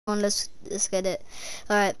on, let's get it.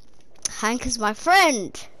 Alright. Hank is my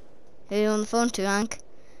friend. Who are you on the phone to, Hank?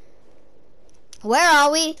 Where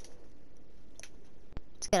are we?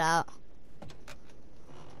 Let's get out.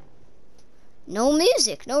 No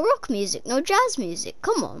music, no rock music, no jazz music.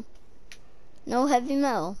 Come on. No heavy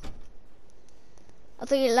metal. I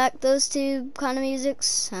thought you liked those two kind of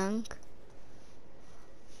musics, Hank.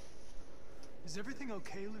 Is everything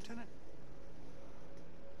okay, Lieutenant?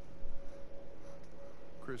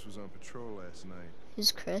 Chris was on patrol last night.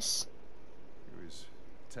 Who's Chris? He was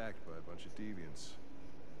attacked by a bunch of deviants.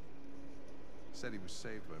 Said he was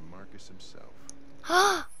saved by Marcus himself.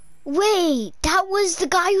 Wait, that was the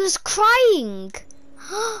guy who was crying.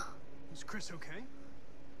 Is Chris okay?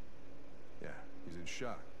 Yeah, he's in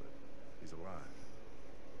shock, but he's alive.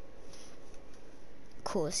 Of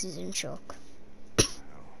course he's in shock.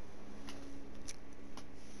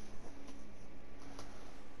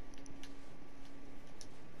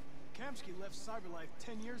 Kamsky left Cyberlife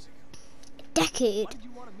 10 years ago. Decade. Why did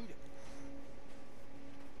you want to meet him?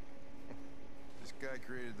 This guy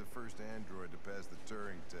created the first android to pass the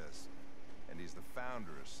Turing test, and he's the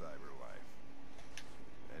founder of Cyberlife.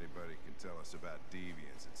 Anybody can tell us about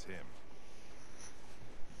deviants, it's him.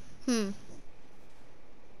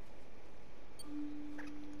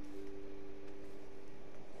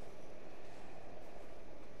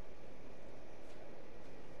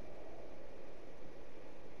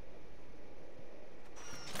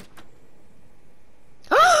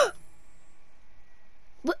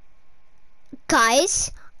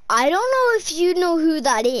 Guys, I don't know if you know who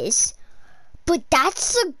that is, but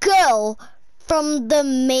that's the girl from the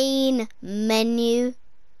main menu.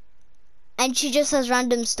 And she just has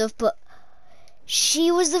random stuff, but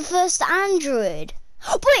she was the first android.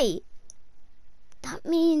 Wait! That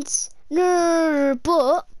means... No,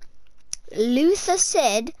 but Luther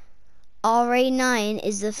said RA9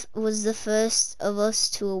 was the first of us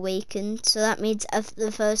to awaken, so that means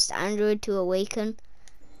the first android to awaken.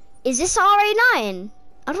 Is this RA9?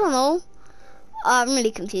 I don't know. I'm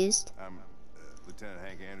really confused. I'm Lieutenant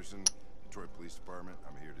Hank Anderson, Detroit Police Department.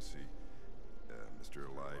 I'm here to see Mr.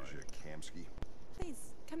 Elijah Kamsky. Please,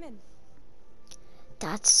 come in.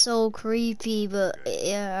 That's so creepy, but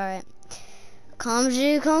yeah, alright.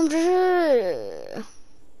 Kamsky, Kamsky.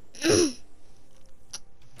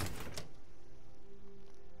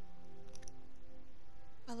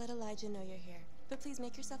 I'll let Elijah know you're here, but please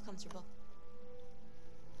make yourself comfortable.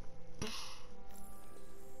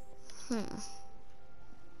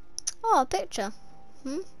 Oh, a picture.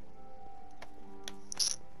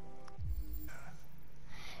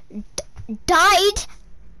 Died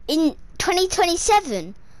in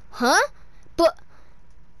 2027. Huh? But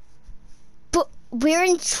we're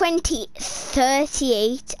in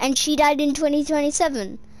 2038 and she died in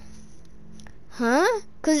 2027. Huh?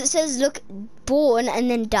 Because it says, look, born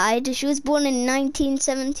and then died. She was born in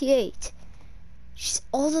 1978. She's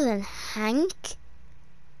older than Hank.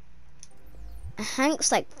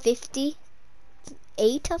 Hank's like 58,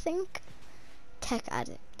 I think. Tech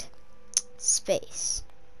addict. Space.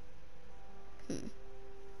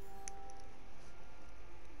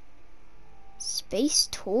 Space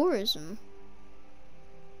tourism.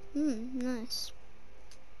 Nice.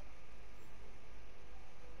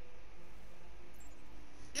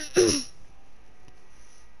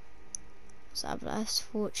 Cyberlife's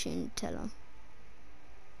fortune teller.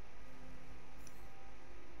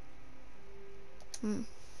 Nice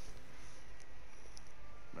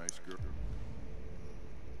girl.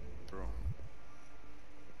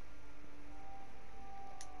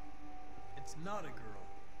 It's not a girl.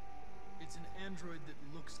 It's an android that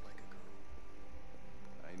looks like a girl.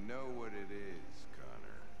 I know what it is,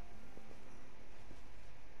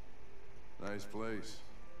 Connor. Nice place.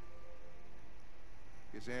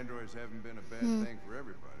 Guess androids haven't been a bad thing for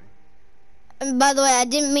everybody. And by the way, I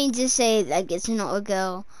didn't mean to say like it's not a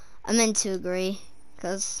girl. I meant to agree,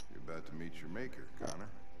 cause you're about to meet your maker, Connor.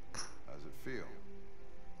 How's it feel?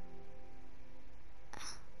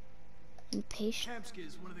 Impatient. Kamsky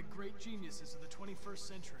is one of the great geniuses of the 21st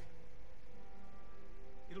century.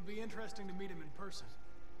 It'll be interesting to meet him in person.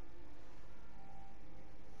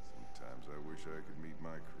 Sometimes I wish I could meet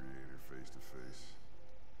my creator face to face.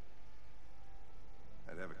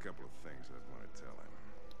 I'd have a couple of things I'd want to tell him.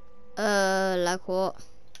 Like what?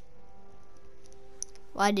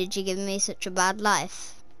 Why did you give me such a bad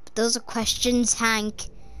life? Those are questions, Hank.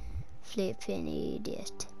 Flipping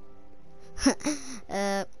idiot.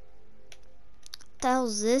 The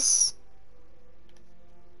hell's this?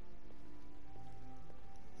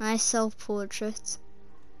 My self-portrait.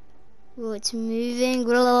 Oh, it's moving.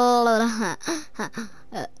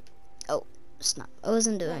 Oh, Snap. I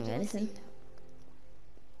wasn't doing Glad you anything. see.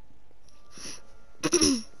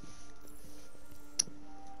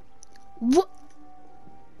 What?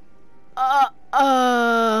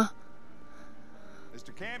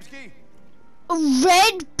 Mr. Kamsky? A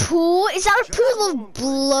red pool? Is that a pool of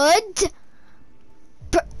blood?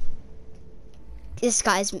 This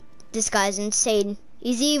guy's insane.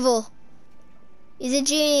 He's evil. He's a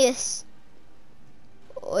genius.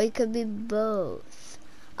 Or he could be both.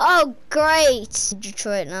 Oh, great!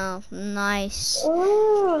 Detroit now. Nice.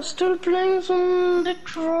 Oh, still playing some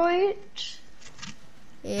Detroit.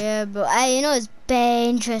 Yeah, but you know, it's very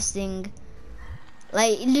interesting.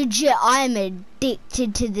 Like, legit, I'm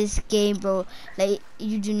addicted to this game, bro. Like,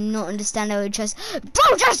 you do not understand how interesting.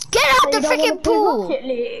 Bro, just get out the freaking pool! Rocket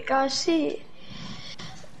League, I see.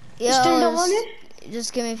 Yo, You still don't want it?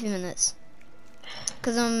 just give me a few minutes.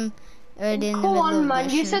 Cause I'm already in the Come middle of on, a man.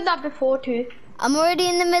 mission. You said that before too. I'm already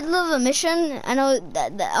in the middle of a mission. I know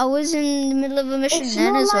that I was in the middle of a mission It's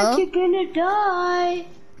then not as like well. you're gonna die.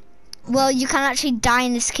 Well, you can actually die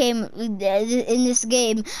in this game, and lose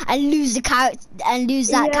the character and lose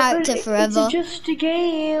that character but forever. It's just a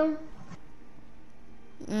game.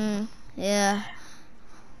 Yeah.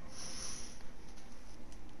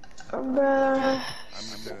 Bruh. I'm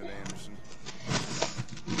Lieutenant Anderson.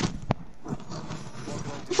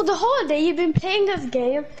 For the whole day you've been playing this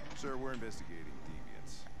game. Sir, we're investigating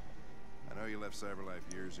deviants. I know you left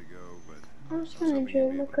CyberLife years ago, but I'm just I was gonna hoping you'd join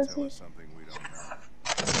be able to because tell us something we don't know.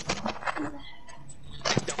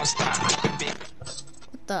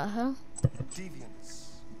 What the hell? Deviants.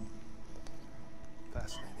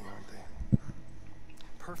 Fascinating, aren't they?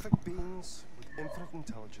 Perfect beings with infinite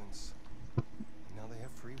intelligence. Now they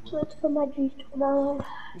have free will. Let's put my juice tomorrow.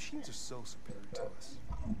 Machines are so superior to us.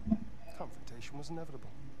 Confrontation was inevitable.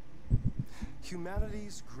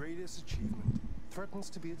 Humanity's greatest achievement threatens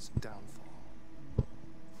to be its downfall.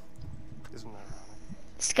 Isn't that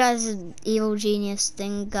ironic? This guy's an evil genius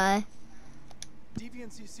thing guy.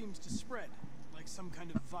 Deviancy seems to spread, like some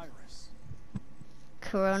kind of virus. I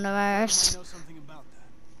Coronavirus. know something about that.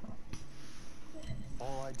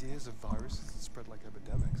 All ideas of viruses that spread like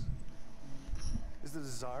epidemics. Is the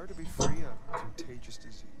desire to be free a contagious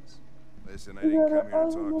disease? Listen, I didn't come here to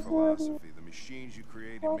talk philosophy. The machines you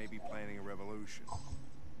created may be planning a revolution.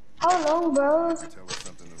 How long, bro? Tell us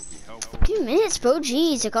something that will be helpful. 2 minutes, bro.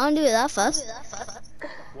 Jeez, I can't do it that fast.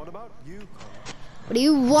 What about you, Connor? What do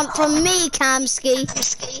you want from me, Kamsky?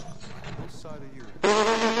 Which side are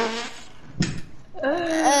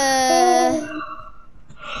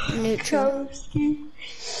you? Neutral. Kamsky.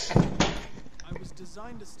 I was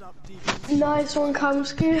designed to stop deviants. Nice one,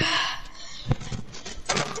 Kamsky.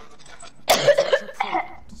 That's your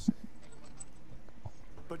program to say.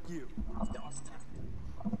 But you.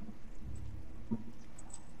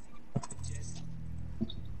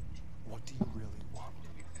 What do you really want?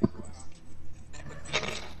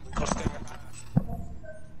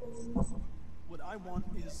 What I want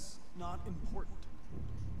is not important.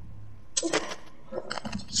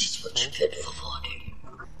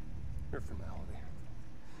 Mere formality.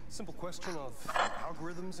 Simple question of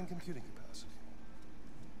algorithms and computing capacity.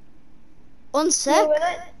 1 sec. Wait,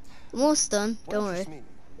 Almost done. What Don't worry. interests me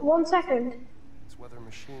 1 second. is whether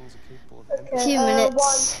machines are capable of Okay, empathy. Few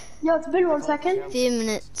minutes. Yo, it's been 1 second. Few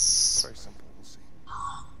minutes. Very simple. We'll see.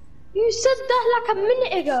 You said that like a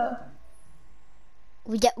minute ago.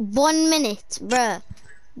 We get 1 minute, bruh.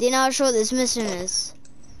 Do you know how short this mission is?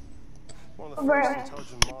 One of the Right. first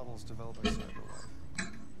intelligent models developed by CyberLife.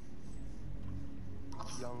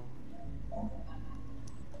 Young, beautiful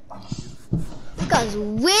forever. This guy's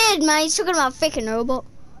weird, man. He's talking about freaking robot.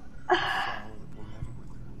 Flower that will never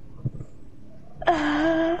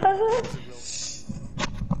wither.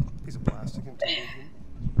 Piece of plastic intended human.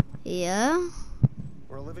 Yeah?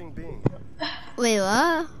 Or a living being. Wait,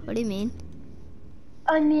 what? What do you mean?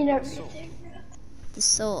 I mean everything. The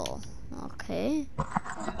soul. Okay.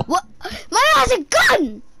 What? My man has a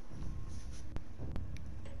gun!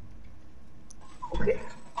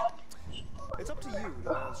 It's up to you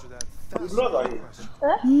to answer that fascinating question.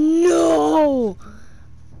 No!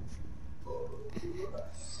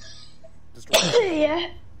 Destroy Yeah.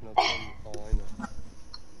 and I'll tell you all I know.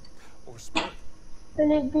 Or split,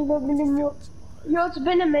 And it's been a minute. Yo, it's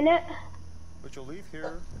been a minute. but you'll leave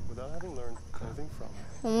here without having learned anything from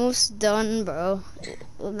it. Almost done, bro.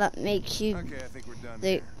 Will that make you... Okay, I think we're done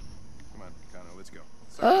They- here. Come on, Connor, let's go.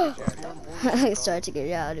 Oh! Sorry, Jack. I started to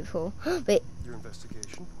get out of the pool. Wait, Your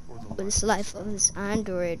investigation or the what is the life of this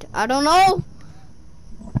android? I don't know!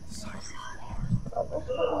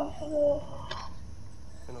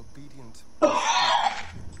 an obedient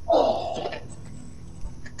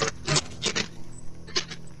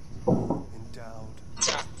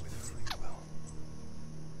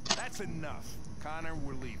enough. Connor,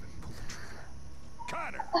 we're leaving. Pull the trigger.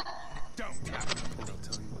 Connor! Don't! And I'll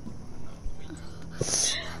tell you what you want to know.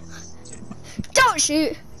 Don't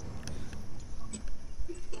shoot.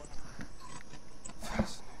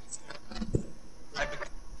 Fascinating.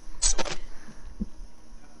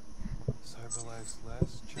 CyberLife's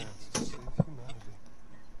last chance to save humanity.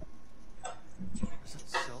 Is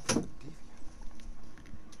itself a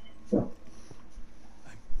deviant?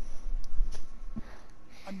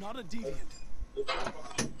 I'm not a deviant. You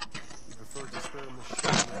prefer to spare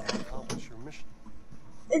machine and accomplish your mission.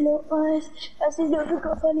 No, guys, I think that would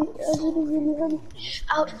got funny. I think it's really funny.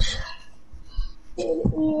 Ouch.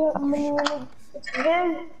 Yeah, it's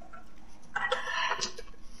very.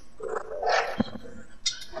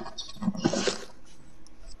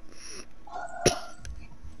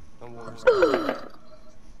 Don't worry.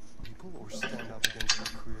 People or stand up against the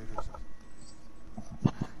creators of.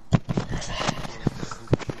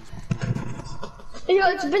 You know,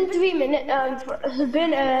 it's been 3 minutes. It's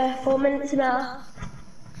been 4 minutes now.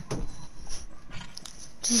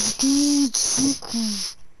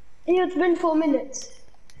 Yeah, it's been 4 minutes.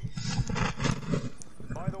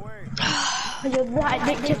 By the way, You're that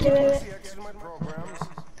addicted to it. Programs.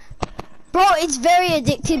 Bro, it's very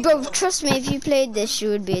addictive, bro. Trust me, if you played this, you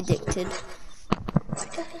would be addicted.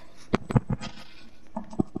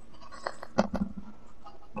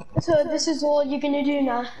 So this is all you're gonna do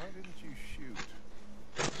now. Why didn't you shoot?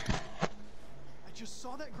 I just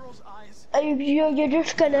saw that girl's eyes. You're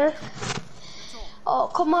just gonna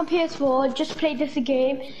come on PS4, just play this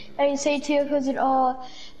game, and say to your cousin, oh,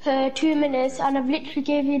 for 2 minutes, and I've literally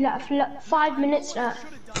gave you like 5 minutes now.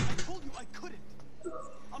 Should have done. I told you I couldn't.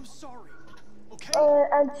 I'm sorry. Okay?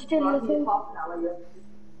 And still nothing.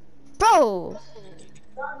 Bro,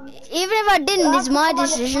 even if I didn't, it's my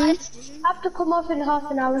decision. I have to come off in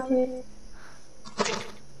half an hour too.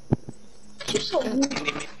 Just so rude.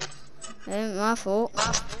 Ain't my fault.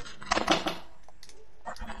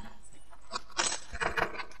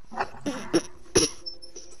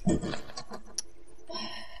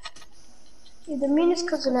 You're the meanest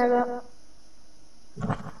cousin ever. I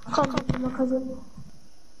can't be my cousin.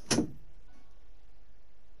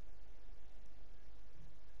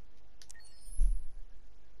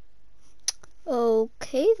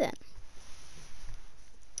 Okay then.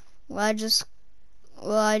 Well, I just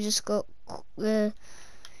got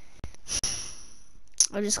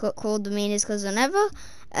called the meanest cousin ever,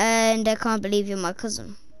 and I can't believe you're my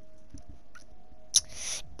cousin.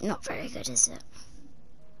 Not very good, is it?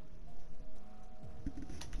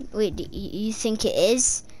 Wait, do you think it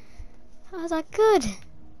is? How's that good?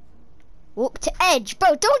 Walk to edge,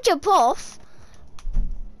 bro. Don't jump off.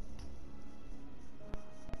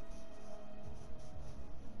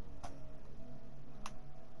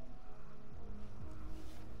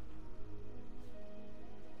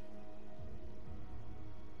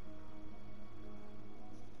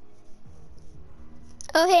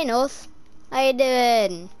 Oh, hey, North. How you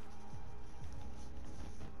doing?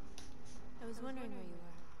 I was wondering where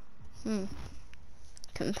you were.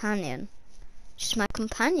 Companion. She's my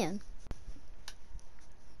companion.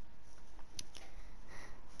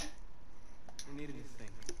 I needed to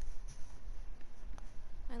think.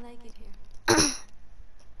 I like it here.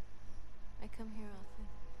 I come here often.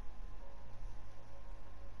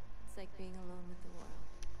 It's like being alone with the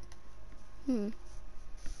world.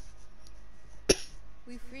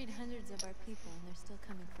 We freed hundreds of our people, and they're still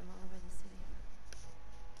coming from all over the city.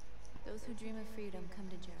 Those who dream of freedom come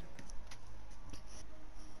to Jericho.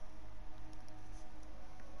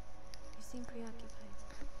 You seem preoccupied.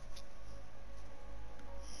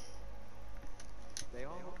 They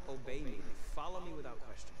all obey me. They follow me without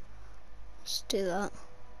question. Let's do that.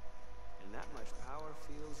 And that much power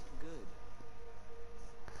feels good.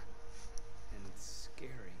 And it's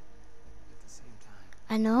scary at the same time.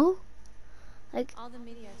 I know. Like, All the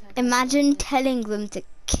media are talking imagine about telling them to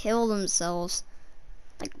kill themselves.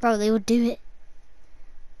 Like, bro, they would do it.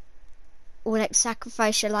 Or like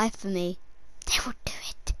sacrifice your life for me. They would do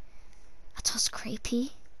it. That's what's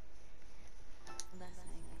creepy. less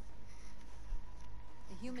angry.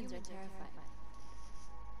 The humans are terrified.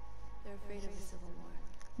 They're afraid of a civil war.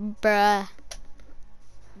 Bruh.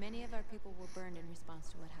 Many of our people were burned in response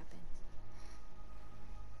to what happened.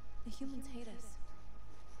 The humans hate us.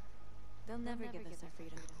 They'll never give us our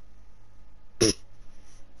freedom. If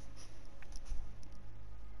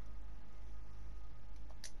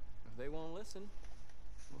they won't listen,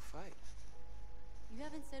 we'll fight. You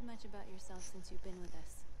haven't said much about yourself since you've been with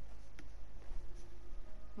us.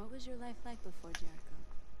 What was your life like before Jericho?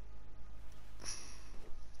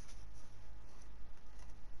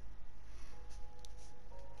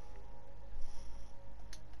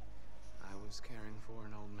 was caring for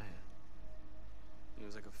an old man. He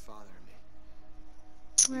was like a father to me.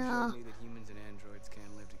 He Yeah. showed me that humans and androids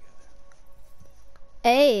can live together.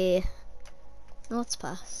 Hey. What's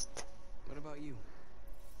past? What about you?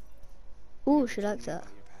 Ooh, You she ever likes told me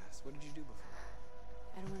that. about your past? What did you do before?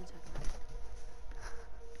 I don't want to talk about it.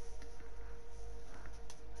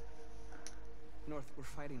 North, we're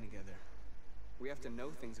fighting together. We have to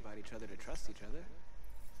know things about each other to trust each other.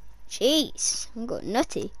 Jeez, I'm going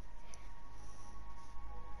nutty.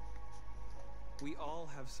 We all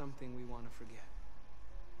have something we want to forget.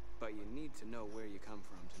 But you need to know where you come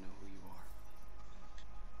from to know who you are.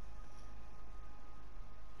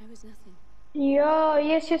 I was nothing. Yo,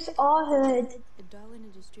 yes, I heard. A doll in a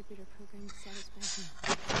distributor program to satisfy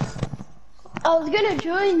him. I was gonna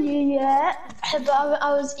join you, yeah, but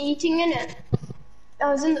I was eating in it. I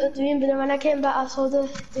was in the room, but then when I came back, I saw the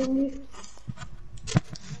thing.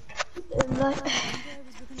 Like, One day I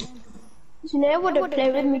was with a man. Janae wouldn't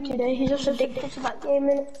play with me today. He's just addicted to that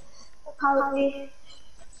gaming. Apparently.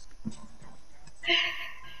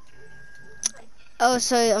 Oh,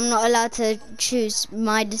 so I'm not allowed to choose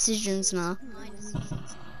my decisions now.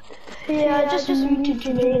 Yeah, I just muted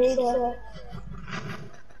Janae, so.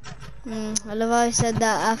 I love how I said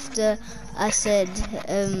that after I said,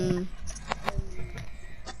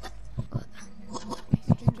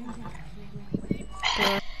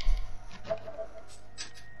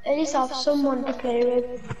 At least I have someone to play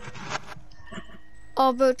with.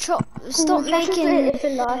 oh, bro, stop It's making, a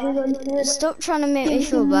lie, he's on here. stop trying to make me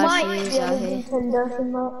feel bad for Might you be on out his here. Nintendo, he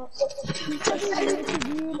might.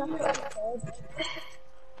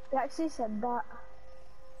 He actually said that.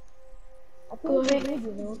 I think Who he did,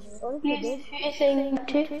 you know. Honestly, did. is saying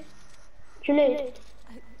to? Janae,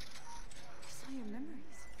 I saw your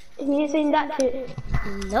memories. he is saying that too.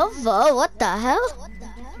 Lover, what the hell?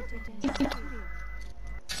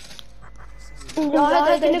 They're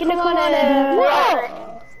gonna come on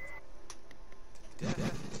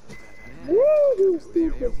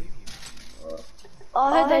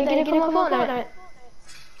Oh, they're gonna come on it.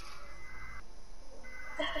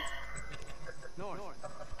 North.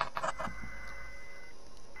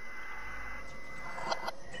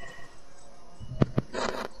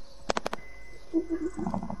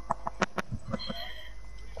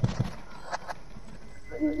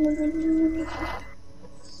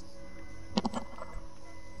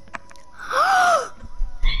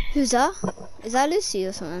 Who's that? Is that Lucy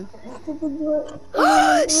or something?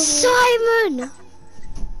 Simon!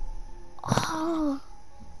 Oh.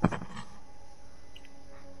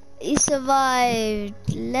 He survived.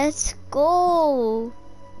 Let's go.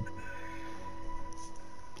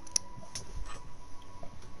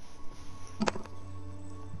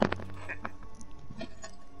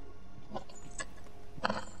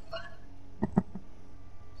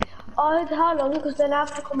 Oh, how long? Because then I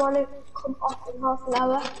have to come on and come off in half an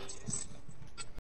hour.